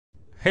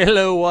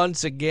Hello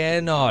once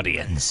again,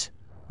 audience.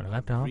 When I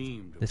left off,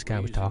 this guy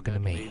was talking to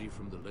me.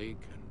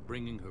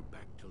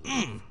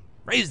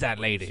 Raise that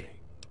lady.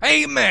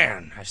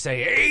 Amen. I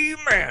say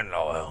amen,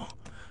 Loyal.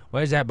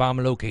 Where's that bomb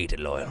located,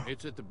 Loyal?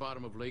 It's at the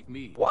bottom of Lake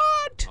Mead.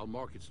 What? I'll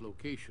mark its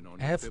location on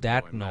F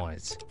that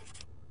noise.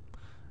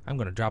 I'm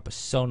gonna drop a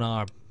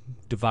sonar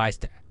device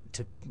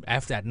to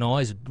F that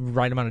noise,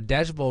 right amount of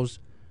decibels.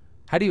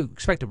 How do you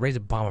expect to raise a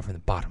bomber from the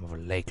bottom of a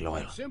lake,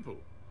 Loyal? Simple.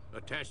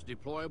 Attach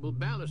deployable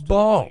ballast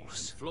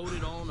Balls. to the plane and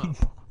float it on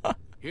up.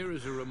 Here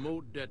is a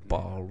remote detonator.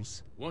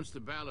 Balls. Once the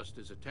ballast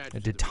is attached A to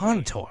the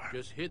detonator. plane,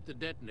 just hit the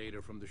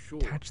detonator from the shore.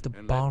 Attach the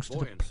and balls let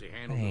to the buoyancy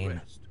handle plane. the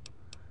rest.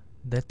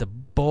 Let the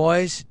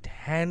boys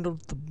handle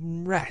the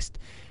rest.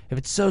 If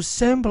it's so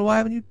simple, why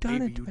haven't you done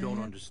Maybe it, you man?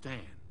 don't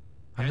understand.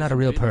 I'm not a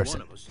real Hasn't been person.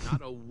 One of us,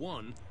 not a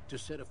one to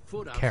set a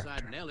foot Character.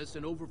 outside Nellis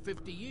in over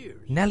 50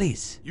 years.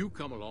 Nellies. You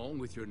come along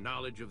with your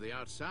knowledge of the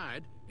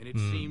outside, and it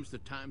seems the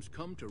time's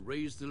come to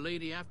raise the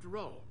lady after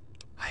all.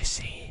 I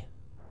see.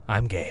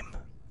 I'm game.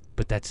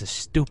 But that's the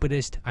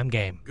stupidest. I'm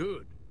game.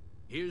 Good.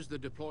 Here's the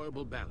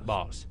deployable ballast.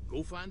 Balls.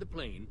 Go find the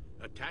plane,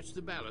 attach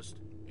the ballast,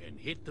 and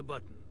hit the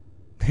button.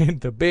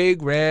 Hit the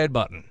big red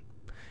button.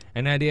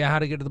 Any idea how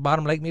to get to the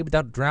bottom of Lake Mead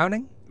without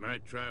drowning?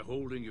 Might try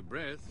holding your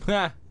breath.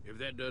 Ha! If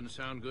that doesn't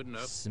sound good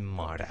enough.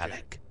 Smart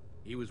Alec.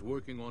 He was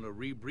working on a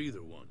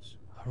rebreather once.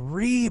 A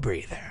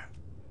rebreather.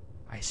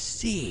 I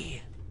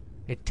see.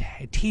 It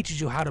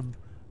teaches you how to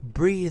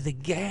breathe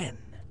again.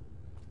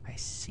 I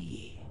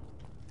see.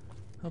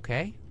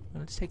 Okay,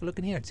 well, let's take a look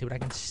in here and see what I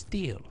can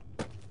steal.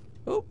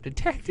 Oh,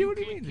 detective, what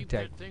do you mean, Keep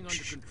detective? that thing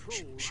under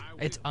control, I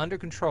will. It's under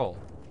control.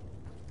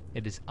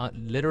 It is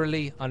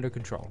literally under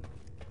control.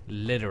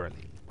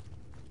 Literally.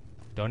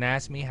 Don't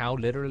ask me how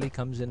literally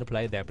comes into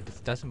play there, but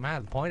it doesn't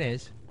matter. The point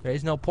is, there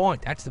is no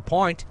point. That's the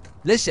point.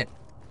 Listen.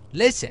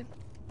 Listen.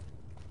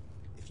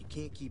 If you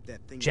can't keep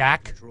that thing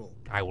Jack, under control,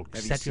 I will have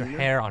you set your seen her?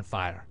 hair on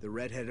fire. The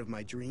redhead of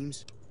my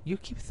dreams? You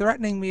keep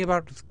threatening me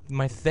about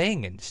my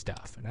thing and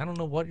stuff, and I don't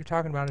know what you're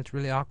talking about. It's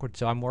really awkward,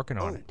 so I'm working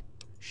on it.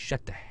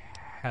 Shut the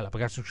hell up. I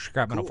got some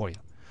scrap metal for you.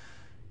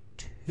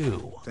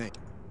 2. Thanks.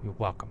 You're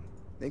welcome.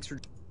 Thanks for.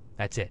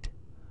 That's it.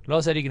 Lo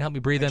said he can help me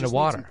breathe I just need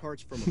underwater. some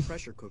parts from a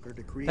pressure cooker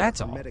to create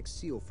That's a all. hermetic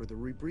seal for the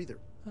rebreather.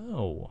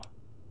 Oh.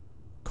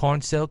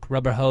 Corn silk,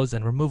 rubber hose,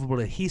 and removable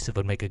adhesive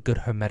would make a good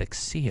hermetic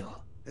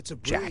seal. That's a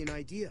brilliant Jack.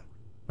 idea.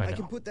 I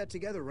can know. put that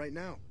together right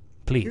now.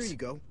 Please. Here you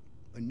go.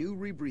 A new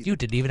rebreather. You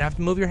didn't even have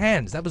to move your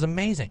hands. That was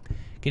amazing.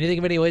 Can you think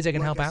of any ways I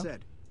can Like help I out?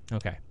 said,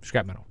 Okay.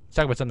 Scrap metal. Let's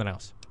talk about something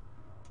else.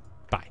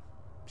 Bye.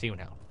 See you in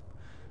hell.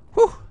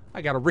 Whew.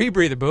 I got a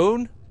rebreather,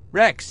 Boone.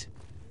 Rex.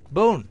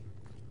 Boone.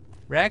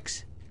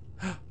 Rex.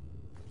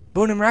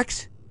 Boone and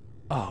Rex?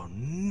 Oh,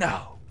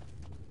 no.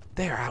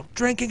 They're out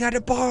drinking at a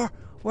bar.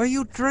 Were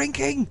you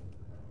drinking?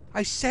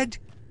 I said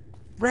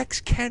Rex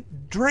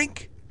can't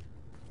drink.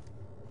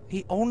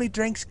 He only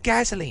drinks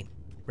gasoline.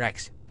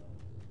 Rex,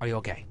 are you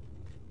okay?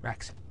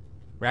 Rex.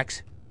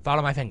 Rex,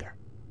 follow my finger.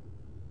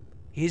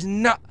 He's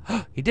not.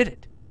 He did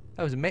it.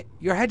 That was amazing.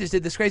 Your head just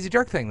did this crazy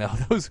jerk thing, though.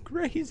 That was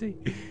crazy.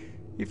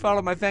 He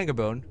followed my finger,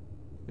 Boone.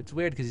 It's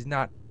weird because he's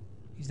not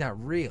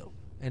real.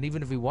 And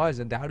even if he was,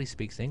 I doubt he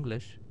speaks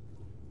English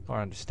or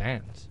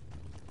understands.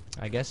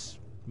 I guess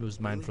it was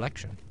my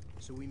inflection.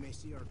 so we may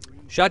see our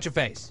dreams. Shut your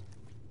face.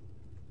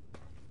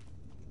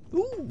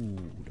 Ooh,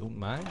 don't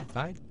mind if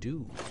I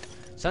do.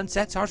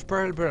 Sunset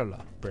sarsaparilla.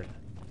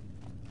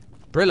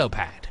 Brillo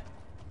pad.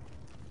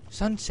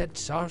 Sunset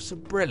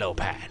sarsaparilla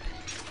pad.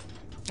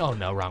 Oh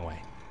no, wrong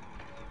way.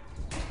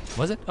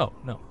 Was it? Oh,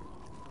 no.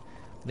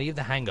 Leave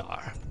the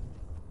hangar.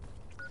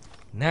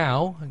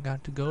 Now, I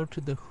got to go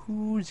to the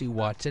Whoozy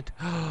What's It.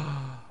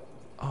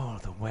 All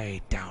the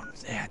way down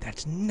there.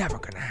 That's never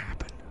gonna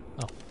happen.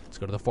 Oh, let's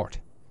go to the fort.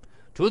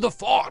 To the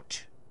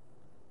fort!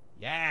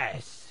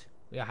 Yes!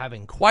 We are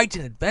having quite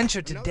an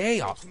adventure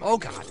today. Oh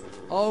God.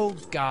 Oh,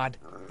 God.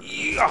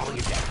 Oh, you're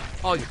dead.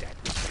 Oh, you're dead.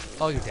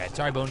 Oh, you're dead.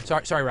 Sorry, Boone.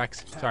 Sorry,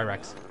 Rex. Sorry,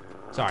 Rex.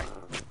 Sorry.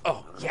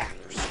 Oh, yeah,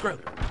 you're screwed.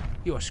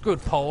 You are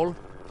screwed, Pole.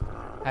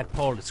 That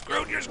pole is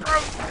screwed. You're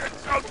screwed. You're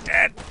so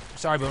dead.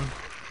 Sorry, Boone.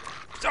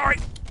 Sorry.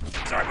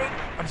 Sorry, Boone.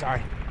 I'm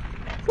sorry.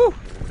 Whew.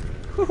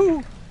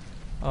 Whew.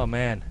 Oh,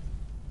 man.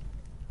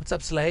 What's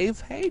up,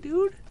 Slave? Hey,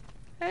 dude.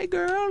 Hey,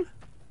 girl.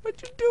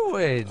 What you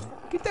doing?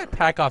 Get that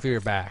pack off your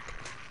back.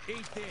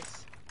 Eat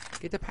this.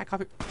 Get the pack off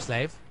your...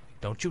 Slave.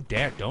 Don't you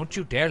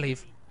dare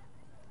leave.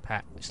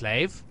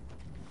 Slave.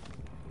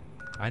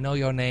 I know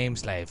your name,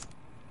 Slave.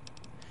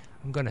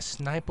 I'm gonna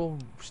sniper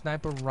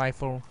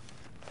rifle.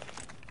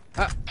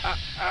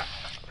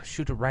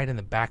 Shoot it right in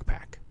the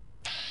backpack.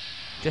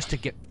 Just to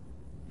get...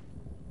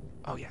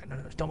 Oh yeah, no,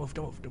 don't move.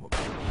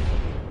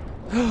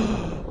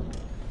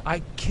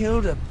 I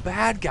killed a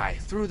bad guy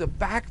through the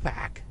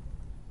backpack.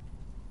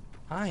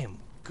 I am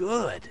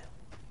good.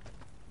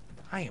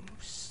 I am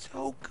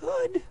so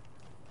good.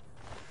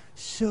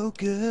 So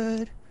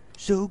good.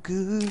 So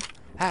good.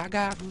 I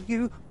got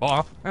you.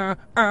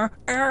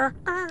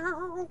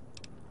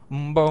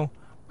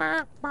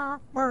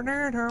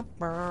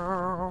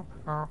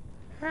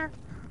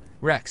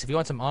 Rex, if you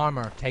want some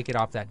armor, take it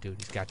off that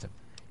dude. He's got some.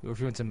 Or if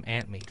you want some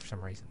ant meat for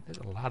some reason. There's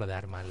a lot of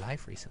that in my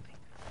life recently.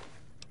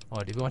 Oh,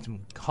 if you want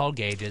some hull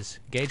gauges.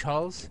 Gauge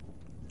hulls?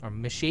 Or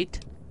machete?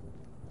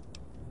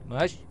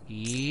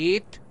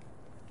 Machete.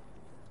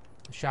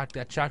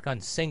 That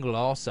shotgun's single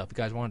also, if you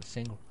guys want a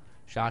single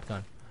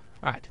shotgun.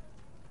 Alright.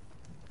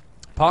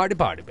 Party,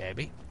 party,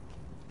 baby.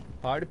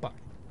 Party, party.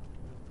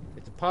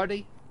 It's a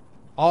party.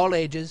 All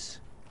ages.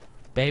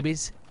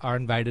 Babies are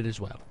invited as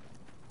well.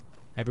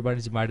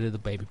 Everybody's invited to the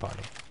baby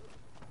party.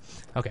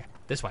 Okay,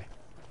 this way.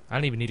 I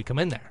don't even need to come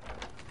in there.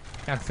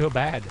 I kind of feel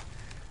bad.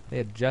 They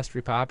had just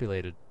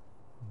repopulated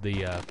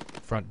the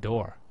front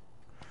door.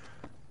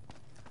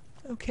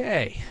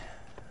 Okay.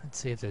 Let's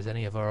see if there's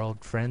any of our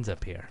old friends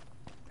up here.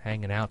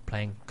 Hanging out,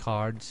 playing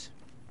cards.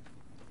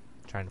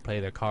 Trying to play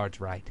their cards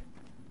right.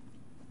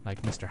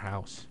 Like Mr.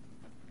 House.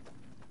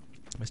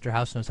 Mr.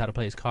 House knows how to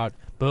play his card.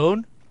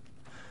 Boone?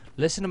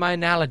 Listen to my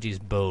analogies,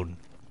 Boone.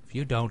 If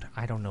you don't,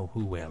 I don't know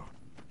who will.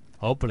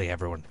 Hopefully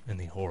everyone in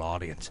the whole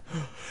audience.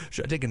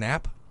 Should I take a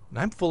nap?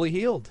 I'm fully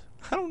healed.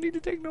 I don't need to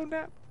take no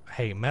nap.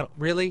 Hey, Metal,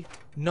 really?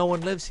 No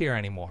one lives here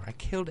anymore. I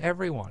killed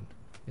everyone.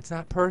 It's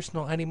not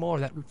personal anymore.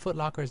 That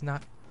footlocker is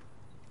not...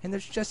 And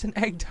there's just an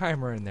egg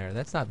timer in there.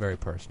 That's not very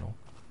personal.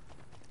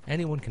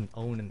 Anyone can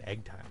own an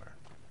egg timer.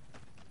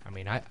 I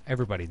mean,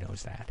 everybody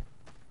knows that.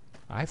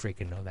 I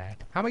freaking know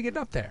that. How am I getting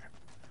up there?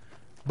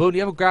 Boone, do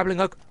you have a grappling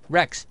hook?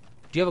 Rex,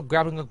 do you have a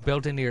grappling hook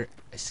built into your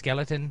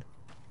skeleton?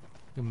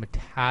 Your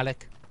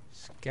metallic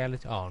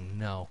skeleton? Oh,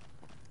 no.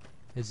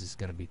 This is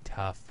going to be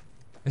tough.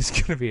 This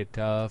is going to be a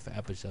tough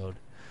episode.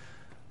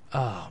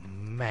 Oh,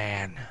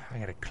 man. I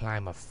got to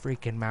climb a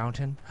freaking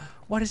mountain.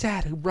 What is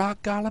that? A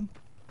rock golem?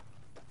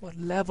 What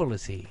level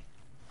is he?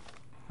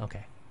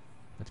 Okay.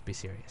 Let's be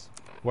serious.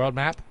 World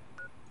map?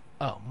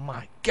 Oh,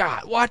 my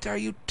God. What are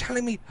you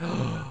telling me?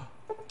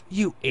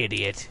 You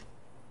idiot.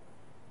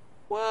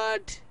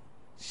 What?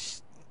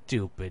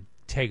 Stupid.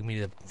 Take me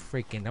to the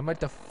freaking... I'm at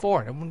the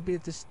fort. I'm going to be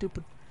at the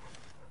stupid...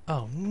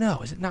 Oh, no.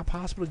 Is it not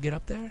possible to get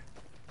up there?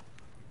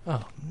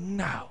 Oh,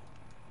 no.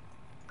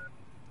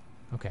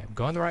 Okay, I'm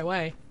going the right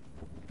way.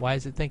 Why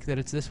does it think that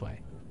it's this way?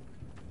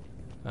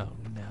 Oh,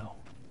 no.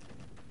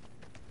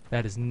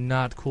 That is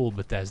not cool,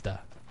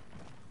 Bethesda.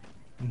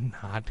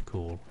 Not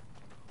cool.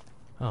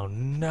 Oh,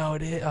 no,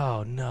 it is.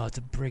 Oh, no, it's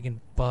a friggin'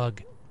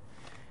 bug.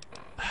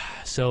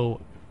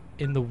 So,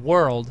 in the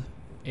world,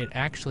 it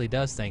actually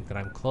does think that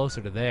I'm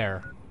closer to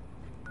there.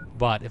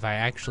 But if I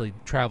actually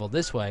travel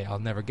this way, I'll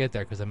never get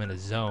there because I'm in a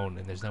zone,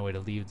 and there's no way to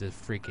leave the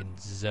freaking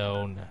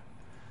zone.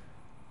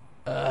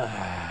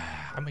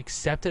 I'm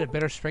accepted at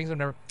Bitter Springs.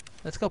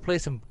 Let's go play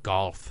some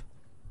golf.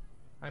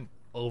 I'm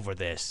over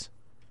this.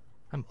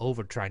 I'm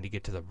over trying to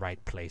get to the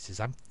right places.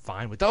 I'm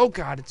fine with... Oh,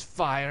 God, it's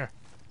fire.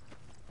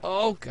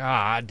 Oh,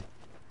 God.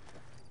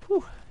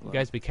 Whew. You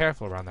guys be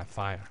careful around that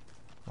fire.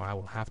 Or I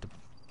will have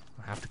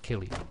to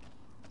kill you.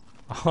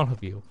 All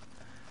of you.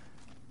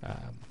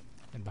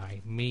 And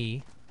by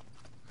me,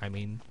 I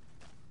mean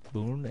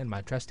Boone and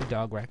my trusty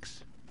dog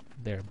Rex.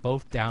 They're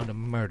both down to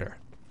murder.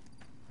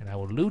 And I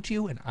will loot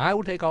you, and I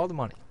will take all the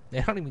money.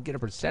 They don't even get a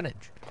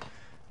percentage.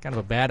 Kind of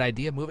a bad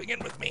idea moving in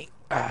with me.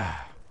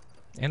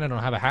 And I don't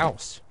have a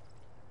house.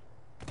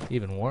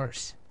 Even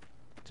worse.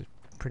 It's a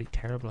pretty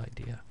terrible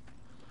idea.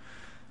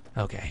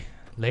 Okay.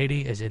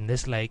 Lady is in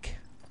this lake.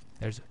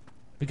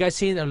 You guys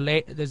seen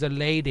there's a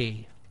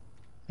lady.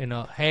 You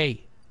know,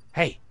 hey.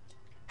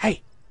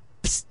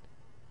 Psst.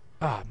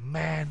 Oh,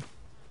 man.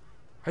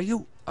 Are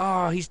you...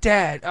 Oh, he's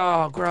dead.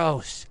 Oh,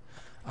 gross.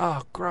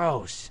 Oh,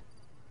 gross.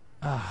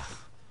 Oh,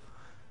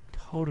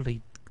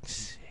 totally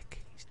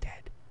sick. He's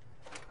dead.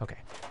 Okay.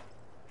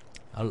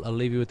 I'll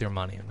leave you with your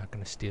money. I'm not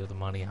going to steal the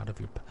money out of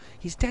your...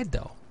 He's dead,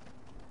 though.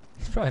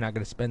 He's probably not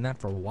going to spend that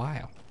for a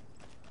while.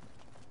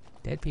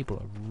 Dead people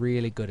are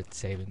really good at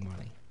saving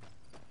money.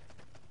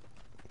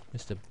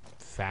 Just a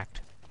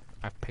fact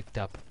I've picked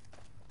up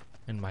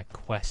in my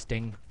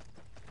questing.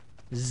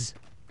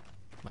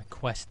 My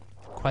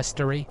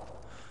questery.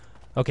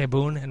 Okay,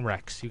 Boone and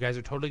Rex, you guys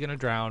are totally gonna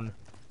drown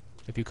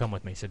if you come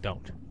with me, so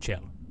don't.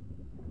 Chill.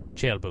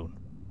 Chill, Boone.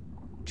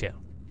 Chill.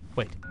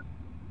 Wait.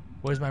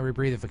 Where's my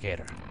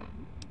rebreathificator?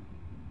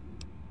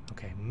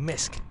 Okay,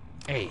 Misk.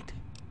 Aid.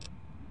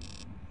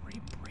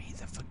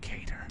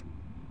 Rebreathificator.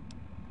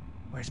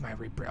 Where's my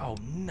Oh,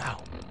 no.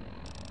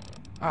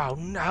 Oh,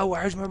 no.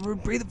 Where's my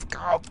rebreathificator?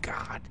 Oh,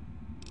 God.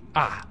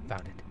 Ah,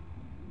 found it.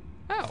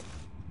 Oh.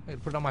 I gotta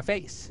put it on my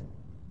face.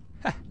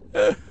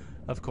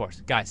 Of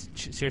course. Guys,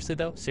 seriously,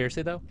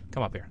 though?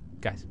 Come up here.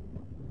 Guys.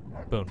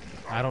 Boone.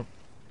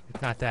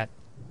 It's not that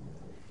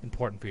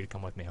important for you to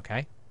come with me,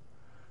 okay?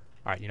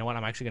 Alright, you know what?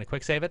 I'm actually gonna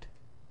quick save it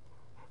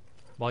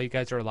while you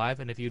guys are alive,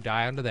 and if you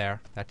die under there,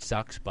 that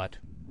sucks, but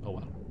oh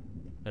well.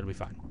 It'll be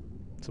fine.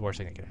 It's the worst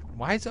thing that can happen.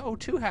 Why is the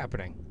O2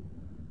 happening?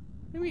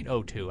 What do you mean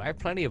O2? I have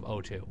plenty of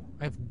O2.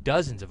 I have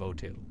dozens of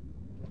O2.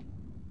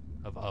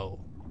 Of O.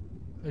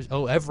 There's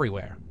O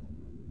everywhere.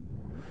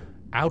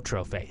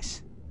 Outro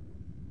face.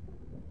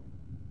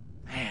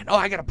 Man, oh,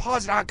 I gotta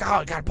pause it. Oh,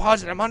 God, I gotta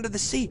pause it. I'm under the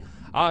sea.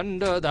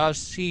 under the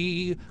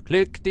sea.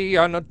 Click the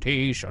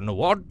annotation.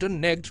 Watch the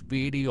next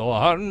video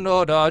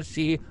under the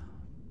sea.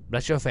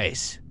 Bless your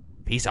face.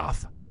 Peace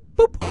off.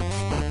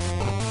 Boop.